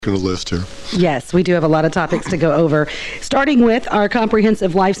The list here. Yes, we do have a lot of topics to go over, starting with our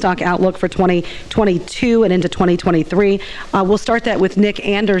comprehensive livestock outlook for 2022 and into 2023. We'll start that with Nick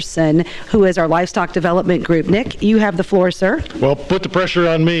Anderson, who is our Livestock Development Group. Nick, you have the floor, sir. Well, put the pressure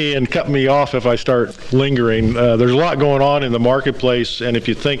on me and cut me off if I start lingering. There's a lot going on in the marketplace, and if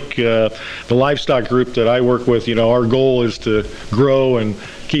you think the livestock group that I work with, our goal is to grow and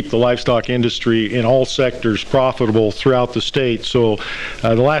keep the livestock industry in all sectors profitable throughout the state. So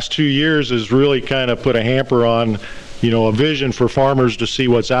the last 2 years has really kind of put a hamper on a vision for farmers to see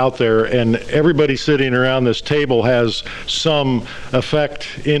what's out there, and everybody sitting around this table has some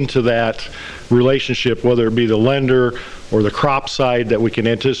effect into that relationship, whether it be the lender or the crop side that we can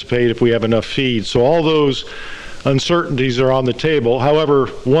anticipate if we have enough feed. So all those uncertainties are on the table. However,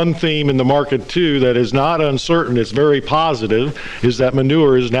 one theme in the market too that is not uncertain, it's very positive, is that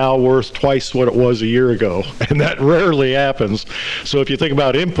manure is now worth twice what it was a year ago, and that rarely happens. So if you think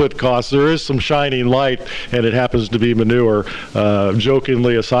about input costs, there is some shining light, and it happens to be manure,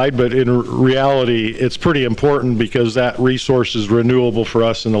 jokingly aside, but in reality it's pretty important because that resource is renewable for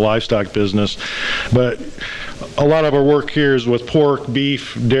us in the livestock business. But a lot of our work here is with pork,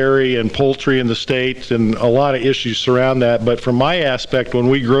 beef, dairy, and poultry in the state, and a lot of issues surround that. But from my aspect, when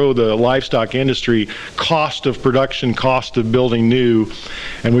we grow the livestock industry, cost of production, cost of building new,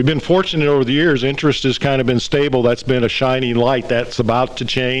 and we've been fortunate over the years, interest has kind of been stable. That's been a shining light. That's about to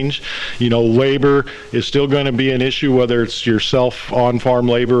change. Labor is still going to be an issue, whether it's yourself on-farm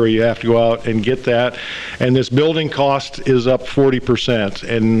labor or you have to go out and get that. And this building cost is up 40%.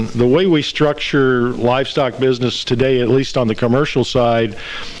 And the way we structure livestock business today, at least on the commercial side,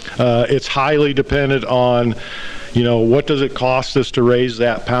 it's highly dependent on what does it cost us to raise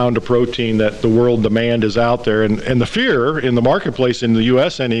that pound of protein that the world demand is out there. And the fear in the marketplace, in the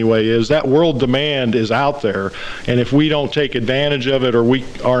U.S. anyway, is that world demand is out there. And if we don't take advantage of it, or we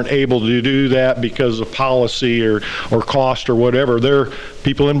aren't able to do that because of policy or cost or whatever, there are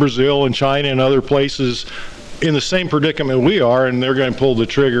people in Brazil and China and other places in the same predicament we are, and they're going to pull the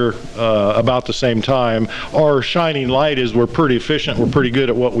trigger about the same time. Our shining light is we're pretty efficient, we're pretty good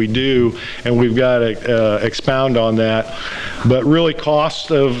at what we do, and we've got to expound on that. But really,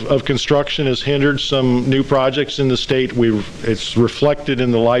 cost of construction has hindered some new projects in the state. It's reflected in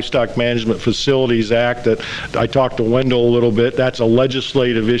the Livestock Management Facilities Act that I talked to Wendell a little bit. That's a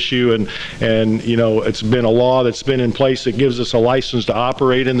legislative issue, and it's been a law that's been in place that gives us a license to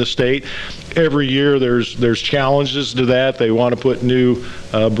operate in the state. Every year there's challenges to that. They want to put new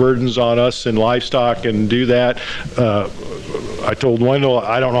burdens on us in livestock and do that. I told Wendell,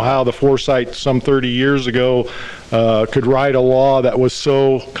 I don't know how the foresight some 30 years ago could write a law that was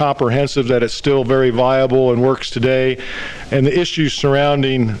so comprehensive that it's still very viable and works today. And the issues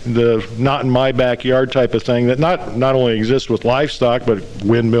surrounding the not in my backyard type of thing that not only exists with livestock, but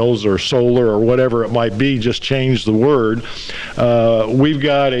windmills or solar or whatever it might be, just change the word. We've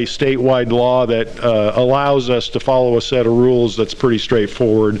got a statewide law that allows us to follow a set of rules that's pretty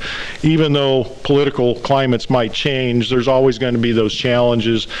straightforward. Even though political climates might change, there's always going to be those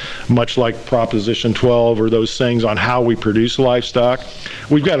challenges, much like Proposition 12 or those things on how we produce livestock.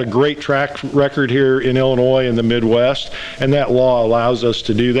 We've got a great track record here in Illinois and the Midwest, and that law allows us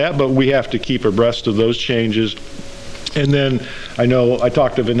to do that, but we have to keep abreast of those changes. And then I know I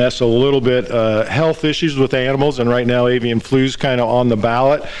talked to Vanessa a little bit, health issues with animals, and right now avian flu is kind of on the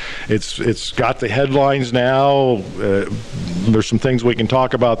ballot. It's got the headlines now. There's some things we can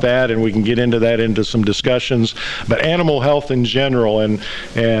talk about that, and we can get into some discussions. But animal health in general, and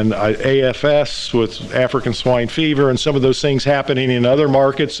AFS with African swine fever, and some of those things happening in other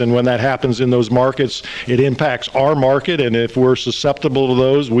markets. And when that happens in those markets, it impacts our market. And if we're susceptible to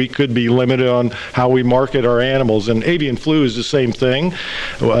those, we could be limited on how we market our animals. And avian flu is the same thing.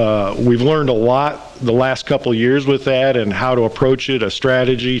 We've learned a lot the last couple of years with that and how to approach it, a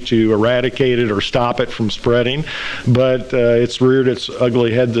strategy to eradicate it or stop it from spreading. But it's reared its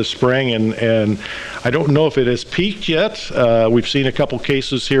ugly head this spring, and I don't know if it has peaked yet. We've seen a couple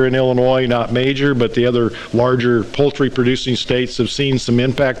cases here in Illinois, not major, but the other larger poultry producing states have seen some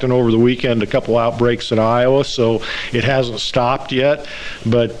impact, and over the weekend a couple outbreaks in Iowa, so it hasn't stopped yet.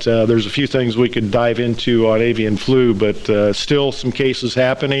 But there's a few things we could dive into on avian flu, but still some cases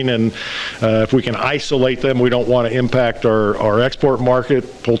happening, and if we can isolate them, we don't want to impact our export market.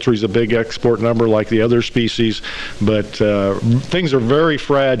 Poultry's a big export number like the other species, but things are very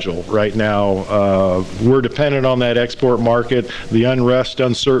fragile right now. We're dependent on that export market. The unrest,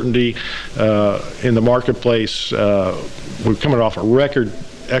 uncertainty in the marketplace, we're coming off a record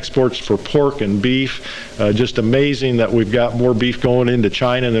exports for pork and beef. Just amazing that we've got more beef going into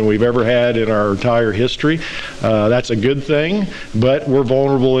China than we've ever had in our entire history. That's a good thing, but we're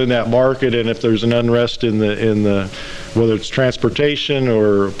vulnerable in that market, and if there's an unrest in the whether it's transportation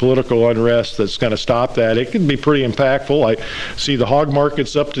or political unrest that's going to stop that, it can be pretty impactful. I see the hog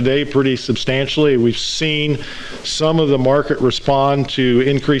market's up today pretty substantially. We've seen some of the market respond to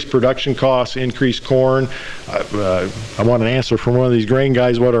increased production costs, increased corn. I want an answer from one of these grain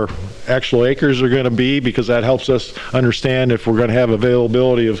guys what our actual acres are going to be, because that helps us understand if we're going to have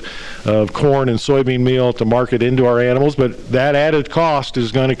availability of corn and soybean meal to market into our animals. But that added cost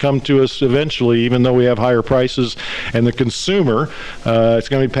is going to come to us eventually, even though we have higher prices. And the consumer, it's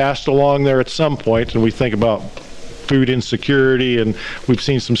going to be passed along there at some point. And we think about food insecurity, and we've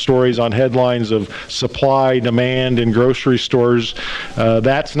seen some stories on headlines of supply demand in grocery stores.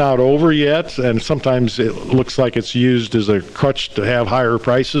 That's not over yet, and sometimes it looks like it's used as a crutch to have higher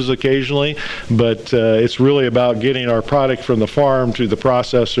prices occasionally, but it's really about getting our product from the farm to the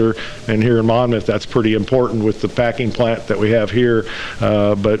processor, and here in Monmouth that's pretty important with the packing plant that we have here.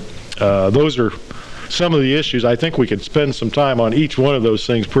 But those are some of the issues. I think we could spend some time on each one of those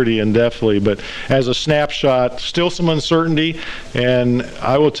things pretty in-depthly, but as a snapshot, still some uncertainty. And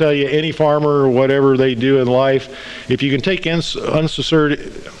I will tell you, any farmer, whatever they do in life, if you can take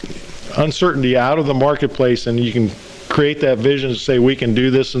uncertainty out of the marketplace and you can create that vision to say we can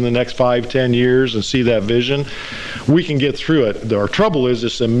do this in the next 5-10 years and see that vision, we can get through it. Our trouble is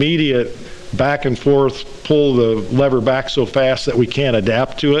this immediate back and forth, pull the lever back so fast that we can't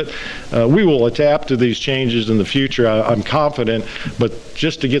adapt to it. We will adapt to these changes in the future, I'm confident, but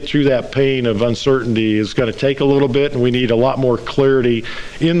just to get through that pain of uncertainty is going to take a little bit, and we need a lot more clarity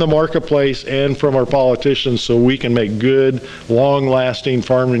in the marketplace and from our politicians so we can make good, long-lasting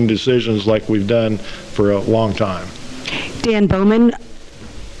farming decisions like we've done for a long time. Dan Bowman,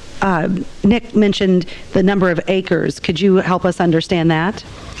 Nick mentioned the number of acres. Could you help us understand that?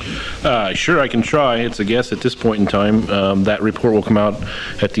 Sure, I can try. It's a guess at this point in time. That report will come out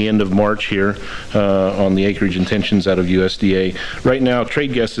at the end of March here on the acreage intentions out of USDA. Right now,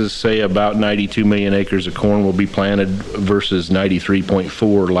 trade guesses say about 92 million acres of corn will be planted versus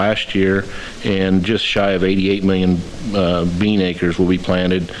 93.4 last year, and just shy of 88 million bean acres will be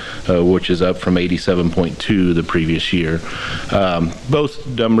planted, which is up from 87.2 the previous year. Both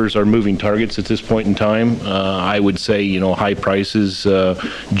numbers are moving targets at this point in time. I would say, high prices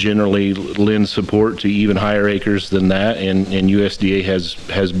generally lend support to even higher acres than that, and USDA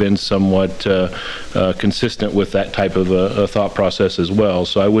has been somewhat consistent with that type of a thought process as well.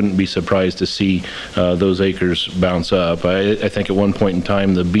 So I wouldn't be surprised to see those acres bounce up. I think at one point in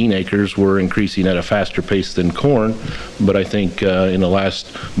time the bean acres were increasing at a faster pace than corn, but I think in the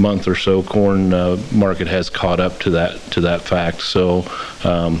last month or so corn market has caught up to that fact. So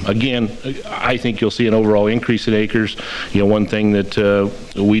again, I think you'll see an overall increase in acres. One thing that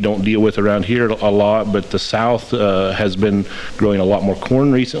we don't deal with around here a lot, but the South has been growing a lot more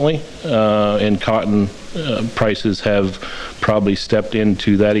corn recently, and cotton prices have probably stepped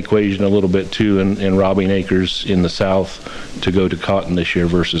into that equation a little bit too, and robbing acres in the South to go to cotton this year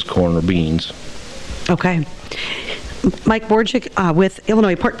versus corn or beans. Okay. Mike Borczyk with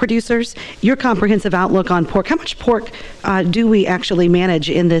Illinois Pork Producers, your comprehensive outlook on pork. How much pork do we actually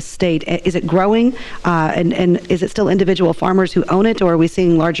manage in this state? Is it growing, and is it still individual farmers who own it, or are we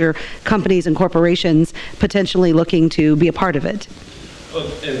seeing larger companies and corporations potentially looking to be a part of it? Well,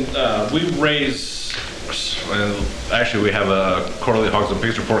 we raise, actually we have a quarterly Hogs and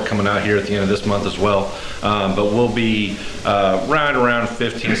Pigs report coming out here at the end of this month as well, but we'll be around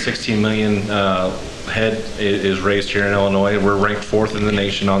 15, 16 million head is raised here in Illinois. We're ranked 4th in the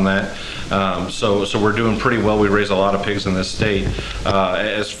nation on that. So we're doing pretty well. We raise a lot of pigs in this state.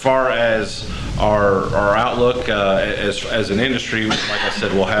 As far as our outlook as an industry, like I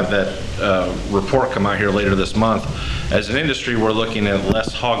said, we'll have that report come out here later this month. As an industry, we're looking at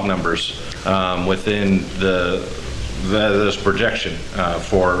less hog numbers within this projection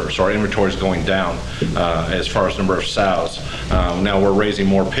so our inventory is going down as far as number of sows. Now we're raising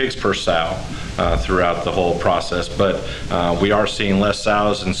more pigs per sow throughout the whole process, but we are seeing less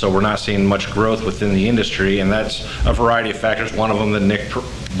sows, and so we're not seeing much growth within the industry, and that's a variety of factors. One of them that Nick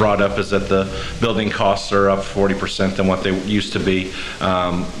brought up is that the building costs are up 40% than what they used to be,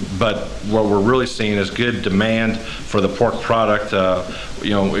 but what we're really seeing is good demand for the pork product.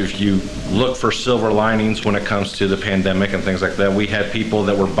 If you look for silver linings when it comes to the pandemic and things like that, we had people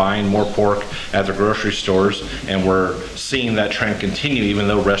that were buying more pork at the grocery stores, and we're seeing that trend continue even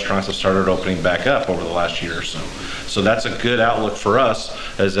though restaurants have started opening back up over the last year or so. So that's a good outlook for us,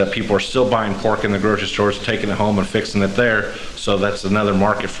 is that people are still buying pork in the grocery stores, taking it home and fixing it there. So that's another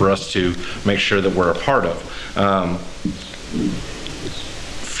market for us to make sure that we're a part of.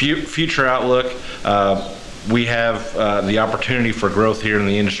 Future outlook, we have the opportunity for growth here in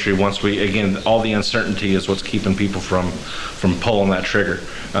the industry once we, again, all the uncertainty is what's keeping people from pulling that trigger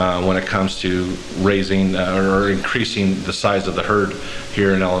when it comes to raising or increasing the size of the herd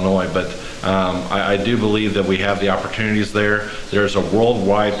here in Illinois. But I do believe that we have the opportunities there. There's a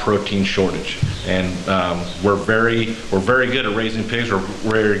worldwide protein shortage, and we're very good at raising pigs. We're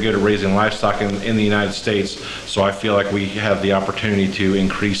very good at raising livestock in the United States. So I feel like we have the opportunity to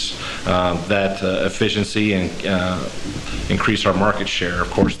increase that efficiency and increase our market share. Of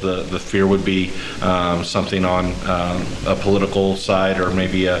course, the fear would be something on a political side, or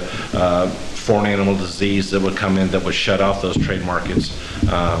maybe a foreign animal disease that would come in that would shut off those trade markets.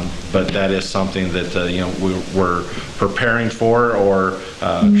 But that is something that we're preparing for, or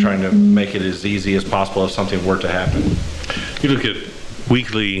trying to make it as easy as possible if something were to happen. You look at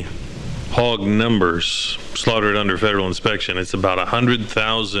weekly hog numbers slaughtered under federal inspection, it's about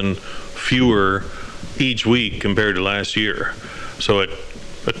 100,000 fewer each week compared to last year. So at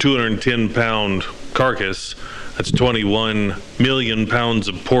a 210-pound carcass, that's 21 million pounds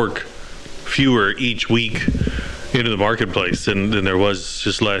of pork fewer each week into the marketplace than there was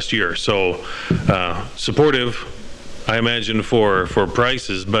just last year. So supportive, I imagine, for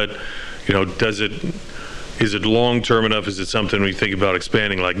prices, but is it long-term enough? Is it something we think about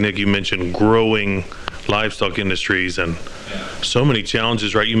expanding? Like Nick, you mentioned growing livestock industries, and so many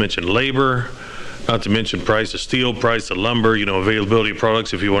challenges, right? You mentioned labor, not to mention price of steel, price of lumber, availability of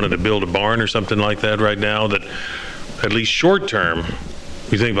products if you wanted to build a barn or something like that right now, that at least short-term,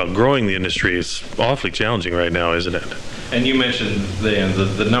 you think about growing the industry, is awfully challenging right now, isn't it? And you mentioned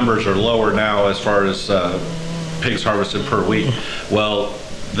the numbers are lower now as far as pigs harvested per week. Well,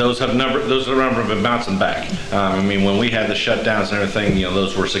 those numbers have been bouncing back. When we had the shutdowns and everything,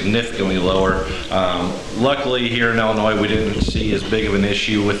 those were significantly lower. Luckily, here in Illinois, we didn't see as big of an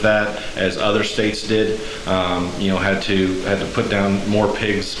issue with that as other states did. Had to put down more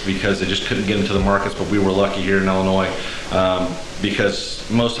pigs because they just couldn't get into the markets. But we were lucky here in Illinois because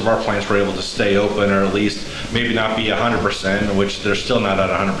most of our plants were able to stay open, or at least maybe not be 100%, which they're still not at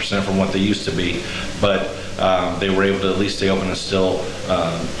 100% from what they used to be, but they were able to at least stay open and still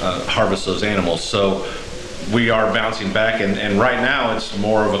harvest those animals. So we are bouncing back, and right now it's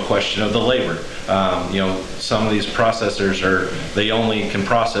more of a question of the labor. Some of these processors they only can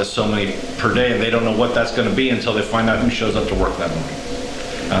process so many per day, and they don't know what that's going to be until they find out who shows up to work that morning.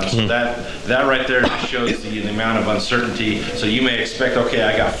 So that right there just shows the amount of uncertainty. So you may expect, okay,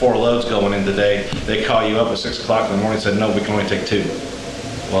 I got 4 loads going in today. They call you up at 6 o'clock in the morning and said, no, we can only take 2.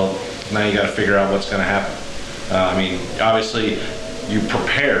 Well, now you got to figure out what's going to happen. Obviously, you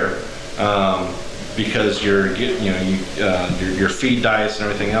prepare because your feed diets and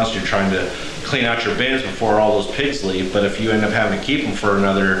everything else. You're trying to clean out your bins before all those pigs leave. But if you end up having to keep them for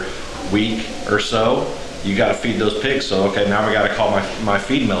another week or so, you got to feed those pigs. So okay, now I got to call my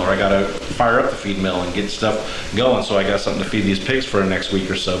feed mill, or I got to fire up the feed mill and get stuff going. So I got something to feed these pigs for the next week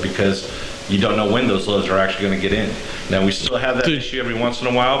or so, because you don't know when those loads are actually going to get in. Now, we still have that issue every once in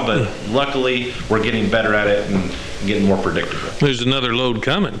a while, but luckily we're getting better at it and getting more predictable. There's another load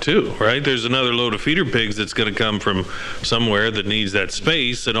coming too, right? There's another load of feeder pigs that's going to come from somewhere that needs that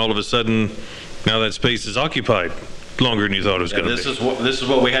space, and all of a sudden now that space is occupied longer than you thought it was going to be. This is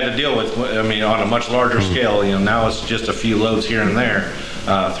what we had to deal with. On a much larger scale. Now it's just a few loads here and there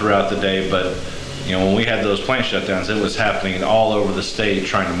throughout the day, but when we had those plant shutdowns, it was happening all over the state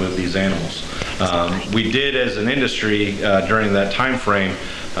trying to move these animals. We did, as an industry, during that time frame,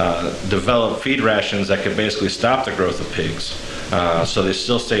 develop feed rations that could basically stop the growth of pigs. So they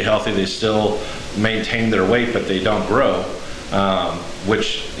still stay healthy, they still maintain their weight, but they don't grow,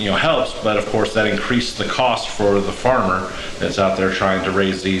 which helps. But of course, that increased the cost for the farmer that's out there trying to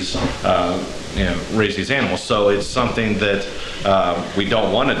raise these animals. So it's something that we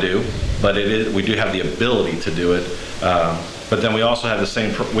don't want to do, but we do have the ability to do it. But then we also had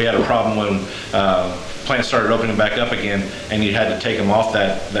we had a problem when plants started opening back up again, and you had to take them off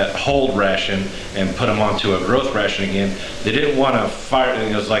that hold ration and put them onto a growth ration again. They didn't want to fire.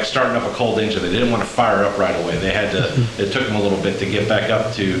 It was like starting up a cold engine. They didn't want to fire up right away. They had to. It took them a little bit to get back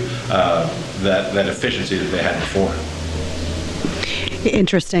up to that efficiency that they had before.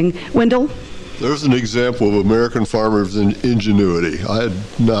 Interesting. Wendell? There's an example of American farmers' ingenuity. I had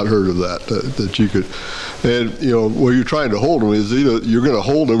not heard of that you could. And where you're trying to hold them is either you're going to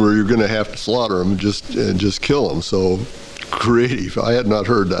hold them or you're going to have to slaughter them and just kill them. So creative. I had not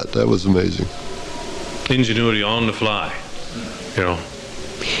heard that. That was amazing. ingenuity on the fly. You know,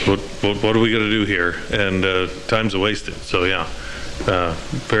 what are we going to do here? And time's wasted. So yeah,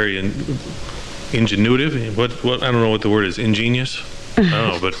 very ingenuitive. What I don't know what the word is. Ingenious. I don't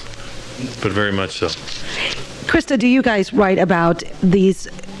know, but very much so. Krista, do you guys write about these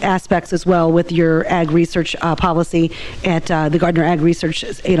aspects as well with your ag research policy at the Gardner Ag Research,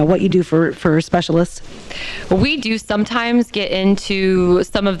 what you do for specialists? We do sometimes get into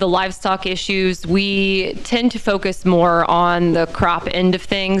some of the livestock issues. We tend to focus more on the crop end of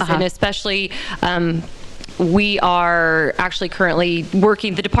things, and especially we are actually currently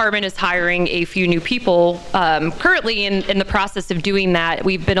working, the department is hiring a few new people, currently in the process of doing that.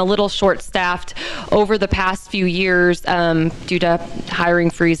 We've been a little short-staffed over the past few years due to hiring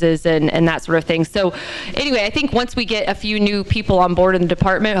freezes and that sort of thing. So anyway, I think once we get a few new people on board in the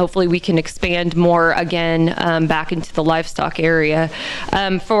department, hopefully we can expand more again back into the livestock area.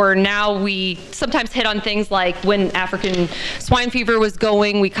 For now, we sometimes hit on things like when African swine fever was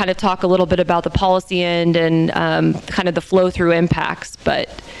going, we kind of talk a little bit about the policy end and kind of the flow-through impacts. But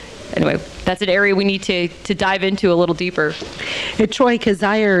anyway, that's an area we need to dive into a little deeper. Troy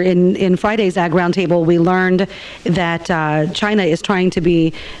Kazire, in Friday's Ag Roundtable, we learned that China is trying to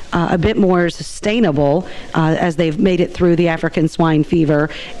be a bit more sustainable as they've made it through the African swine fever,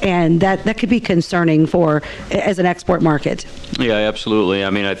 and that could be concerning as an export market. Yeah, absolutely. I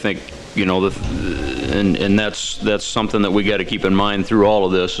mean, I think and that's something that we got to keep in mind through all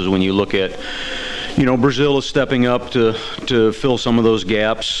of this is when you look at, Brazil is stepping up to fill some of those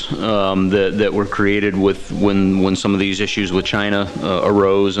gaps that were created with when some of these issues with China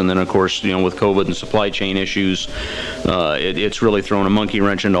arose, and then of course with COVID and supply chain issues, it's really thrown a monkey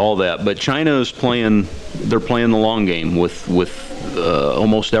wrench into all that. But China is playing the long game with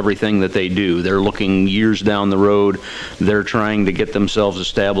almost everything that they do. They're looking years down the road. They're trying to get themselves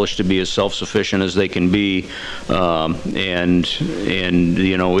established to be as self-sufficient as they can be, and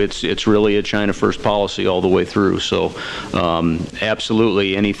it's really a China first policy all the way through. So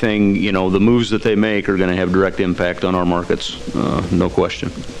absolutely, anything, the moves that they make are going to have direct impact on our markets, no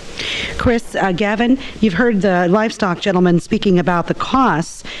question. Chris, Gavin, you've heard the livestock gentleman speaking about the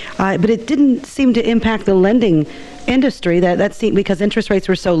costs, but it didn't seem to impact the lending industry. That seemed because interest rates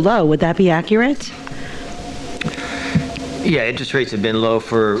were so low. Would that be accurate? Yeah, interest rates have been low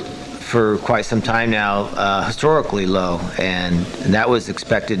for quite some time now, historically low, and that was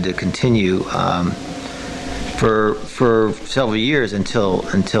expected to continue for several years until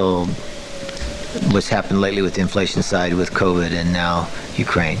what's happened lately with the inflation side with COVID and now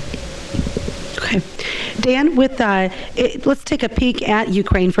Ukraine. Okay. Dan, let's take a peek at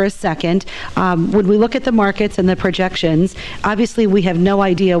Ukraine for a second. When we look at the markets and the projections, obviously we have no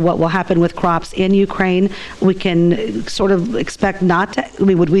idea what will happen with crops in Ukraine. We can sort of expect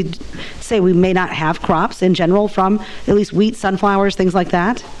would we say we may not have crops in general from at least wheat, sunflowers, things like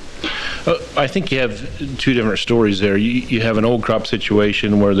that? I think you have two different stories there. You have an old crop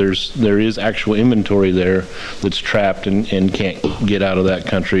situation where there is actual inventory there that's trapped and can't get out of that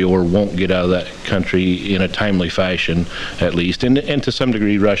country or won't get out of that country in a timely fashion, at least. And to some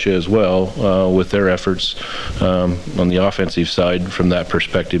degree, Russia as well, with their efforts on the offensive side from that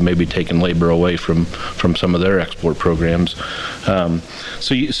perspective, maybe taking labor away from some of their export programs.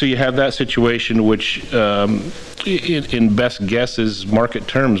 So you have that situation, which in best guesses, market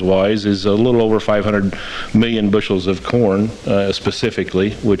terms wise, is a little over 500 million bushels of corn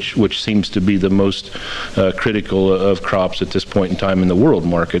specifically, which seems to be the most critical of crops at this point in time in the world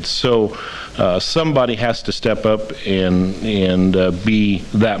markets. So somebody has to step up and be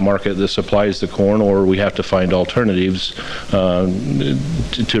that market that supplies the corn, or we have to find alternatives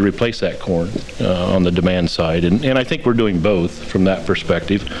to replace that corn on the demand side. And I think we're doing both from that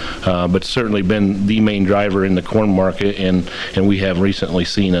perspective, but certainly been the main driver in the corn market, and we have recently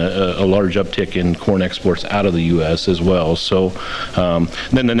seen a large uptick in corn exports out of the U.S. as well. So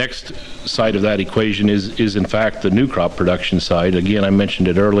then the next side of that equation is in fact the new crop production side. Again, I mentioned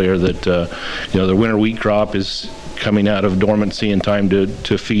it earlier that the winter wheat crop is coming out of dormancy in time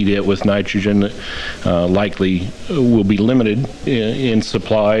to feed it with nitrogen, likely will be limited in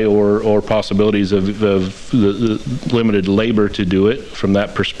supply or possibilities of the limited labor to do it from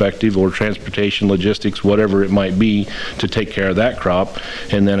that perspective, or transportation, logistics, whatever it might be, to take care of that crop,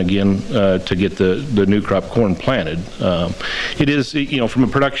 and then again to get the new crop corn planted. It is, from a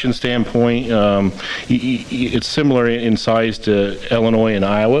production standpoint, it's similar in size to Illinois and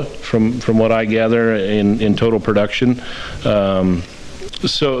Iowa from what I gather in total production. So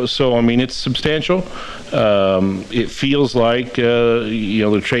I mean, it's substantial. It feels like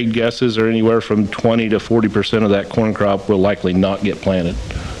the trade guesses are anywhere from 20 to 40% of that corn crop will likely not get planted.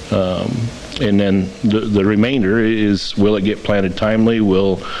 And then the remainder is, will it get planted timely?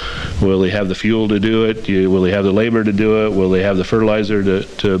 Will they have the fuel to do it? Will they have the labor to do it? Will they have the fertilizer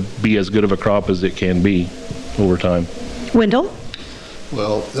to be as good of a crop as it can be over time? Wendell?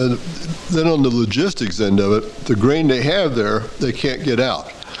 Well, then on the logistics end of it, the grain they have there, they can't get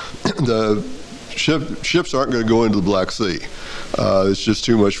out. The ships aren't going to go into the Black Sea. It's just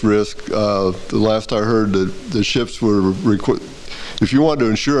too much risk. The last I heard, the ships were if you wanted to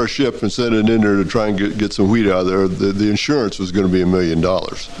insure a ship and send it in there to try and get some wheat out of there, the insurance was going to be $1 million.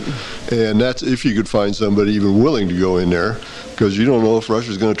 And that's if you could find somebody even willing to go in there, because you don't know if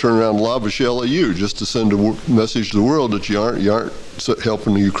Russia's going to turn around and lob a shell at you just to send a message to the world that you aren't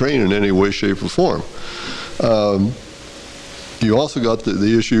helping Ukraine in any way, shape, or form. You also got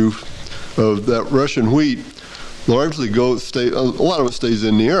the issue of that Russian wheat largely a lot of it stays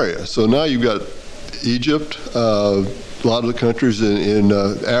in the area. So now you've got Egypt, a lot of the countries in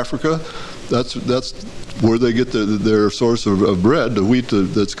Africa. That's where they get their source of bread, the wheat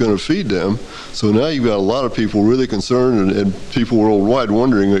that's going to feed them. So now you've got a lot of people really concerned, and people worldwide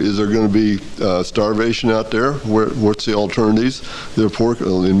wondering, is there going to be starvation out there? What's the alternatives? They're poor,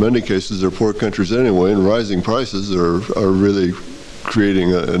 in many cases, they're poor countries anyway, and rising prices are really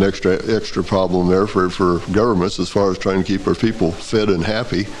creating an extra problem there for governments as far as trying to keep our people fed and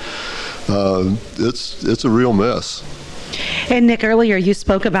happy. It's a real mess. And Nick, earlier you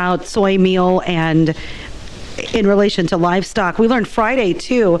spoke about soy meal and in relation to livestock. We learned Friday,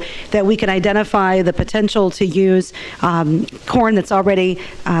 too, that we can identify the potential to use corn that's already,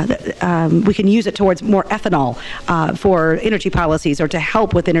 we can use it towards more ethanol for energy policies or to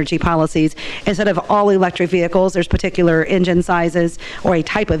help with energy policies. Instead of all electric vehicles, there's particular engine sizes, or a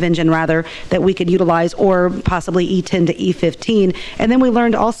type of engine, rather, that we could utilize, or possibly E10 to E15. And then we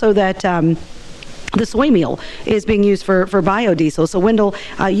learned also that the soy meal is being used for biodiesel. So Wendell,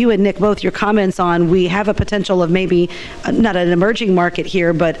 you and Nick, both your comments on, we have a potential of maybe not an emerging market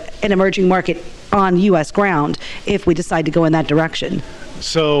here, but an emerging market on U.S. ground if we decide to go in that direction.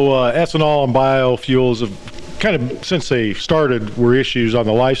 So ethanol and biofuels have kind of, since they started, were issues on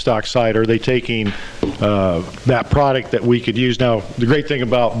the livestock side. Are they taking that product that we could use? Now, the great thing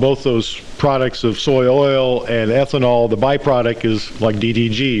about both those products of soy oil and ethanol, the byproduct is like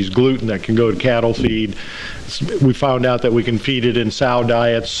DDGs, gluten that can go to cattle feed. We found out that we can feed it in sow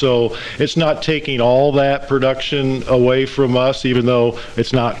diets, so it's not taking all that production away from us, even though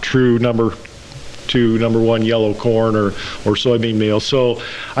it's not true number one yellow corn or soybean meal. So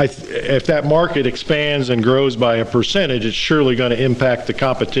if that market expands and grows by a percentage, it's surely going to impact the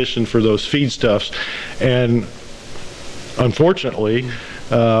competition for those feedstuffs. And unfortunately,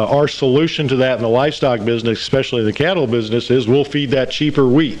 our solution to that in the livestock business, especially in the cattle business, is we'll feed that cheaper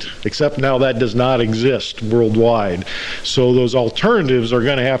wheat, except now that does not exist worldwide. So those alternatives are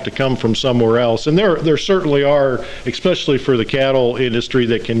going to have to come from somewhere else. And there certainly are, especially for the cattle industry,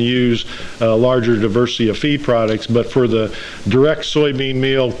 that can use larger diversity of feed products. But for the direct soybean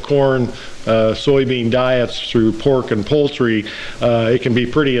meal, corn, soybean diets through pork and poultry, it can be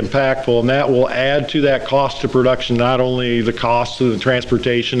pretty impactful, and that will add to that cost of production, not only the cost of the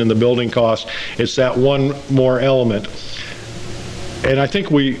transportation and the building costs, it's that one more element. And I think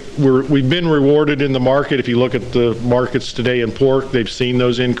we've been rewarded in the market. If you look at the markets today in pork, they've seen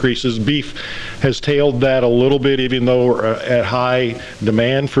those increases. Beef has tailed that a little bit, even though we're at high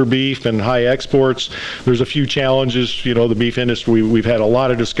demand for beef and high exports. There's a few challenges. You know, the beef industry, we've had a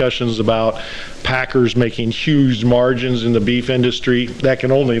lot of discussions about packers making huge margins in the beef industry. That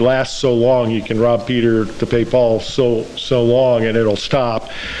can only last so long. You can rob Peter to pay Paul so long, and it'll stop.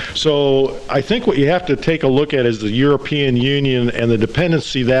 So I think what you have to take a look at is the European Union and the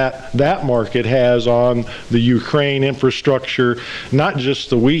dependency that market has on the Ukraine infrastructure, not just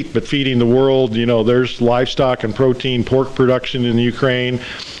the wheat, but feeding the world. You know, there's livestock and protein pork production in Ukraine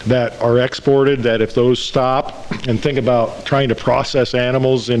that are exported, that if those stop, and think about trying to process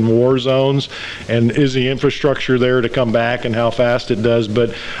animals in war zones, and is the infrastructure there to come back and how fast it does.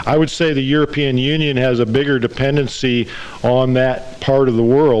 But I would say the European Union has a bigger dependency on that part of the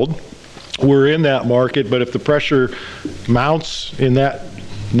world. We're in that market, but if the pressure mounts in that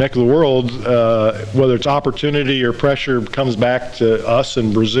neck of the world, whether it's opportunity or pressure comes back to us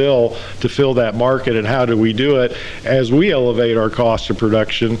in Brazil to fill that market, and how do we do it as we elevate our cost of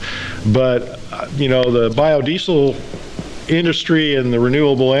production. But you know, the biodiesel industry and the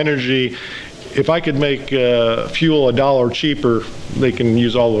renewable energy, if I could make fuel $1 cheaper, they can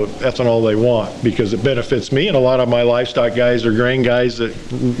use all the ethanol they want, because it benefits me, and a lot of my livestock guys are grain guys that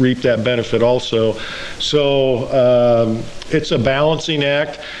reap that benefit also. So it's a balancing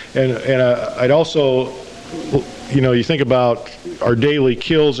act, and I'd also you think about our daily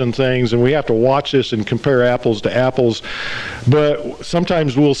kills and things, and we have to watch this and compare apples to apples. But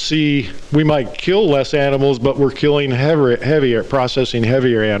sometimes we might kill less animals, but we're killing heavier, processing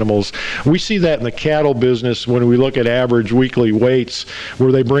heavier animals. We see that in the cattle business when we look at average weekly weights,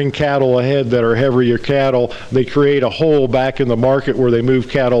 where they bring cattle ahead that are heavier cattle. They create a hole back in the market where they move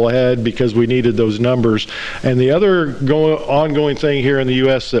cattle ahead because we needed those numbers. And the other ongoing thing here in the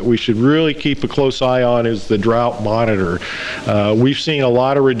U.S. that we should really keep a close eye on is the drought monitor. We've seen a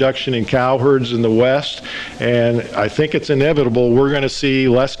lot of reduction in cow herds in the West, and I think it's inevitable we're going to see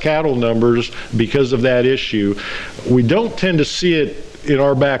less cattle numbers because of that issue. We don't tend to see it in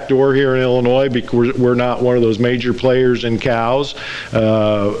our back door here in Illinois because we're not one of those major players in cows,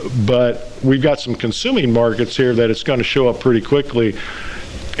 but we've got some consuming markets here that it's going to show up pretty quickly.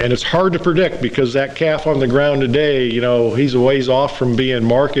 And it's hard to predict because that calf on the ground today, he's a ways off from being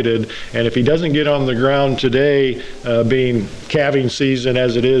marketed. And if he doesn't get on the ground today, being calving season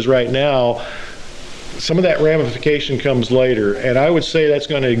as it is right now, some of that ramification comes later. And I would say that's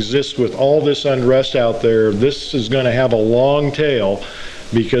going to exist with all this unrest out there. This is going to have a long tail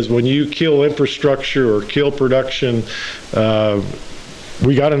because when you kill infrastructure or kill production,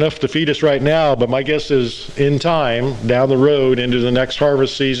 we got enough to feed us right now, but my guess is in time, down the road, into the next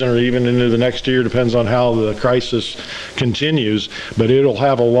harvest season or even into the next year, depends on how the crisis continues, but it'll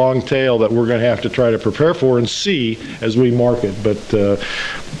have a long tail that we're going to have to try to prepare for and see as we market. But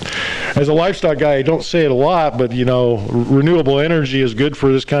as a livestock guy, I don't say it a lot, but renewable energy is good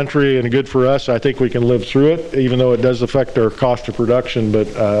for this country and good for us. I think we can live through it, even though it does affect our cost of production, but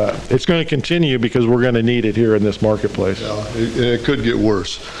it's going to continue because we're going to need it here in this marketplace. Yeah, it could get worse.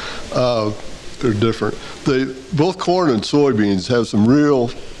 They're different. Both corn and soybeans have some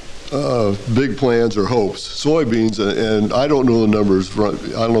real big plans or hopes. Soybeans, and I don't know the numbers. I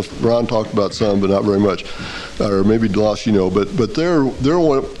don't know if Ron talked about some, but not very much, or maybe Delos, but they're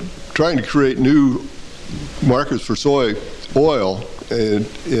trying to create new markets for soy oil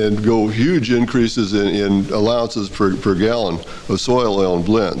and go huge increases in allowances per gallon of soy oil and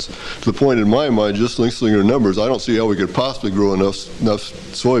blends. To the point in my mind, just listening to the numbers, I don't see how we could possibly grow enough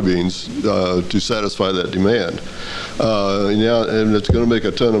soybeans to satisfy that demand. And it's going to make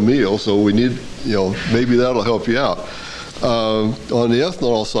a ton of meal, so we need, maybe that'll help you out. On the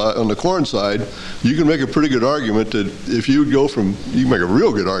ethanol side, on the corn side, you can make a pretty good argument that if you can make a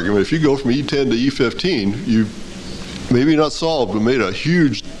real good argument, if you go from E10 to E15, you maybe not solved, but made a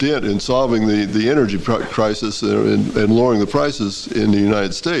huge dent in solving the energy crisis and lowering the prices in the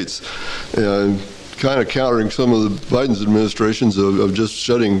United States. And kind of countering some of the Biden's administrations of just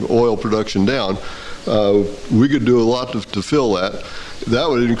shutting oil production down. We could do a lot to fill that. That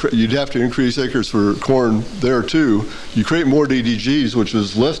would you'd have to increase acres for corn there too. You create more DDGs, which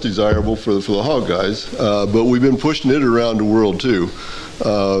is less desirable for the hog guys, but we've been pushing it around the world too.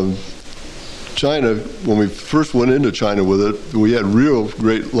 China, when we first went into China with it, we had real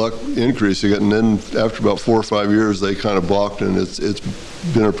great luck increasing it, and then after about 4 or 5 years, they kind of balked, and it's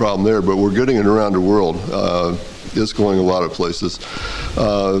been a problem there. But we're getting it around the world. It's going a lot of places.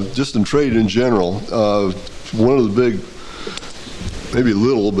 Just in trade in general, one of the big, maybe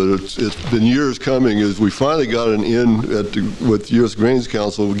little, but it's been years coming, is we finally got an in with U.S. Grains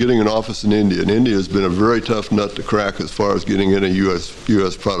Council getting an office in India. And India has been a very tough nut to crack as far as getting any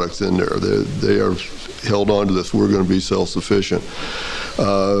U.S. products in there. They are held on to this. We're going to be self-sufficient.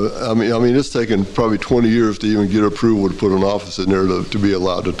 I mean, it's taken probably 20 years to even get approval to put an office in there to be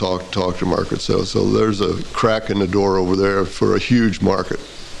allowed to talk to markets. So there's a crack in the door over there for a huge market.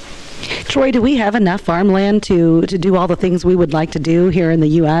 Troy, do we have enough farmland to do all the things we would like to do here in the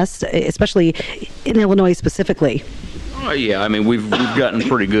U.S., especially in Illinois specifically? Yeah, I mean, we've gotten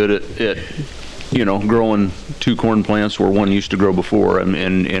pretty good at growing 2 corn plants where one used to grow before,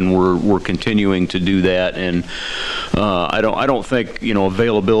 and we're continuing to do that. And I don't think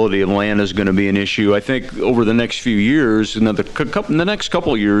availability of land is going to be an issue. I think over the next few years, the next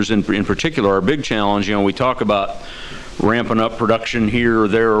couple of years in particular, our big challenge. We talk about ramping up production here or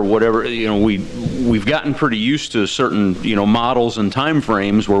there or whatever. We've gotten pretty used to certain models and time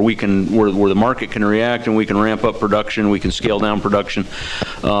frames where where the market can react and we can ramp up production, we can scale down production.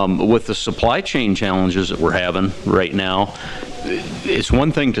 With the supply chain challenges that we're having right now, it's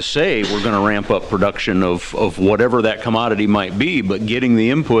one thing to say we're going to ramp up production of whatever that commodity might be, but getting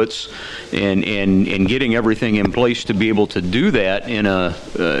the inputs and getting everything in place to be able to do that in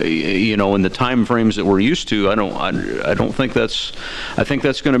in the time frames that we're used to, I think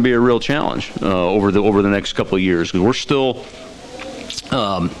that's going to be a real challenge over the next couple of years, because we're still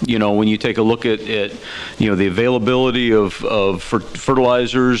When you take a look at the availability of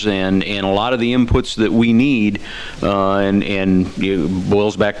fertilizers and a lot of the inputs that we need, and it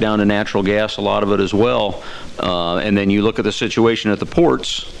boils back down to natural gas, a lot of it as well. And then you look at the situation at the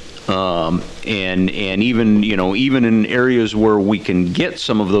ports, and even in areas where we can get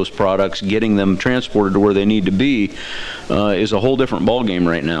some of those products, getting them transported to where they need to be is a whole different ballgame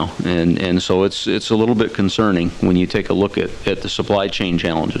right now, and so it's a little bit concerning when you take a look at the supply chain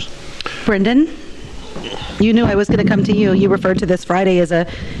challenges. Brendan, you knew I was going to come to you. You referred to this Friday as a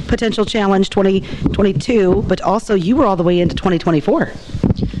potential challenge 2022, but also you were all the way into 2024.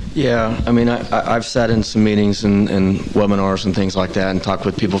 Yeah, I mean, I've sat in some meetings and webinars and things like that and talked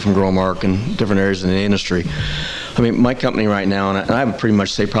with people from Growmark and different areas in the industry. I mean, my company right now, and I would pretty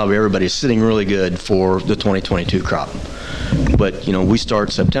much say probably everybody is sitting really good for the 2022 crop. But, we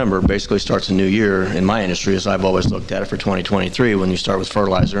start September, basically starts a new year in my industry, as I've always looked at it, for 2023, when you start with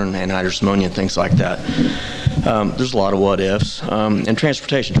fertilizer and anhydrous ammonia and things like that. There's a lot of what ifs. And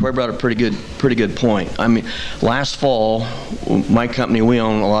transportation, Troy brought a pretty good point. I mean, last fall, my company, we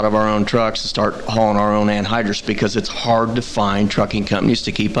own a lot of our own trucks and start hauling our own anhydrous because it's hard to find trucking companies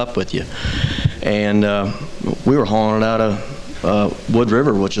to keep up with you. And we were hauling it out of Wood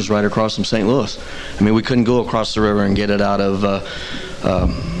River, which is right across from St. Louis. I mean, we couldn't go across the river and get it out of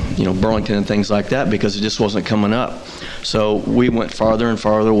Burlington and things like that because it just wasn't coming up. So we went farther and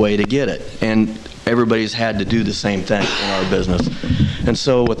farther away to get it. And everybody's had to do the same thing in our business. And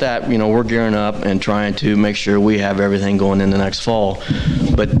so with that, we're gearing up and trying to make sure we have everything going in the next fall.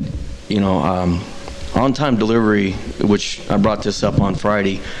 But, on-time delivery, which I brought this up on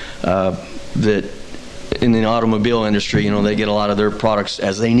Friday, that in the automobile industry, they get a lot of their products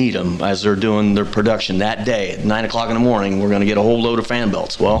as they need them, as they're doing their production that day. At 9 o'clock in the morning, we're going to get a whole load of fan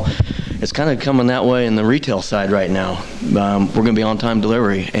belts. Well, it's kind of coming that way in the retail side right now. We're going to be on-time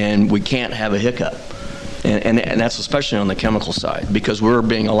delivery, and we can't have a hiccup. And that's especially on the chemical side, because we're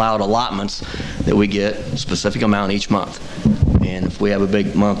being allowed allotments that we get a specific amount each month. And if we have a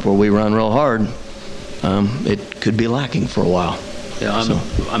big month where we run real hard, it could be lacking for a while. Yeah,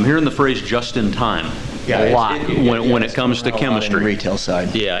 I'm hearing the phrase "just in time" a lot when it comes to chemistry. Retail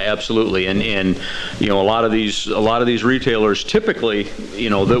side. Yeah, absolutely. And a lot of these retailers typically,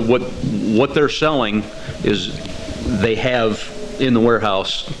 what they're selling is they have in the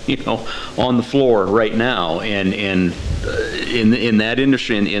warehouse, on the floor right now, and in that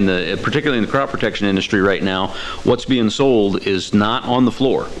industry, particularly in the crop protection industry right now, what's being sold is not on the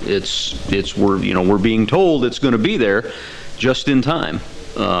floor. We're being told it's going to be there just in time,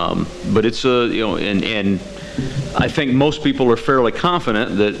 but it's and I think most people are fairly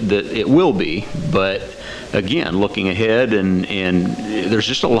confident that it will be, but again, looking ahead, and there's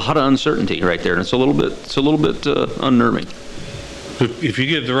just a lot of uncertainty right there, and it's a little bit unnerving. If you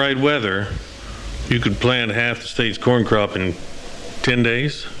get the right weather, you could plant half the state's corn crop in 10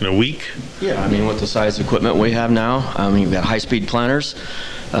 days, in a week. Yeah, I mean, with the size of equipment we have now, we've got high-speed planters.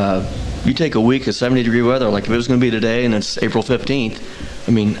 You take a week of 70-degree weather, like if it was going to be today and it's April 15th,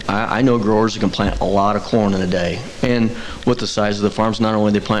 I know growers that can plant a lot of corn in a day. And with the size of the farms, not only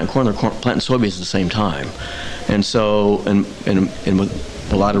are they planting corn, they're planting soybeans at the same time. And so, and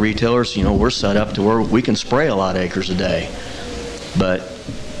with a lot of retailers, we're set up to where we can spray a lot of acres a day. But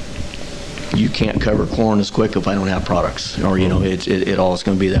you can't cover corn as quick if I don't have products, or it all is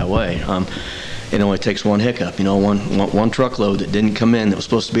going to be that way. It only takes one hiccup, one truckload that didn't come in that was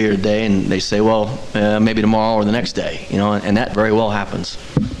supposed to be here today, and they say, well, maybe tomorrow or the next day, and that very well happens.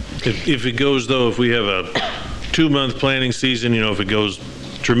 If it goes, though, if we have a 2-month planting season, if it goes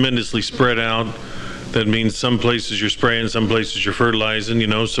tremendously spread out, that means some places you're spraying, some places you're fertilizing,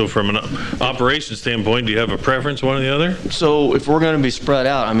 so from an operation standpoint, do you have a preference, one or the other? So if we're going to be spread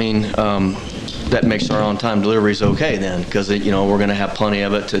out, that makes our on-time deliveries okay then, because we're going to have plenty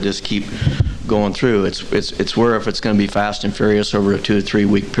of it to just keep going through. It's where if it's going to be fast and furious over a 2 to 3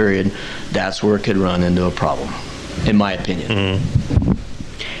 week period, that's where it could run into a problem, in my opinion.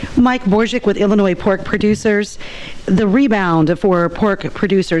 Mm-hmm. Mike Borzik with Illinois Pork Producers. The rebound for pork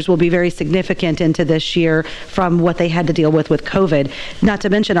producers will be very significant into this year from what they had to deal with COVID. Not to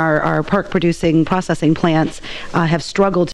mention our pork producing processing plants have struggled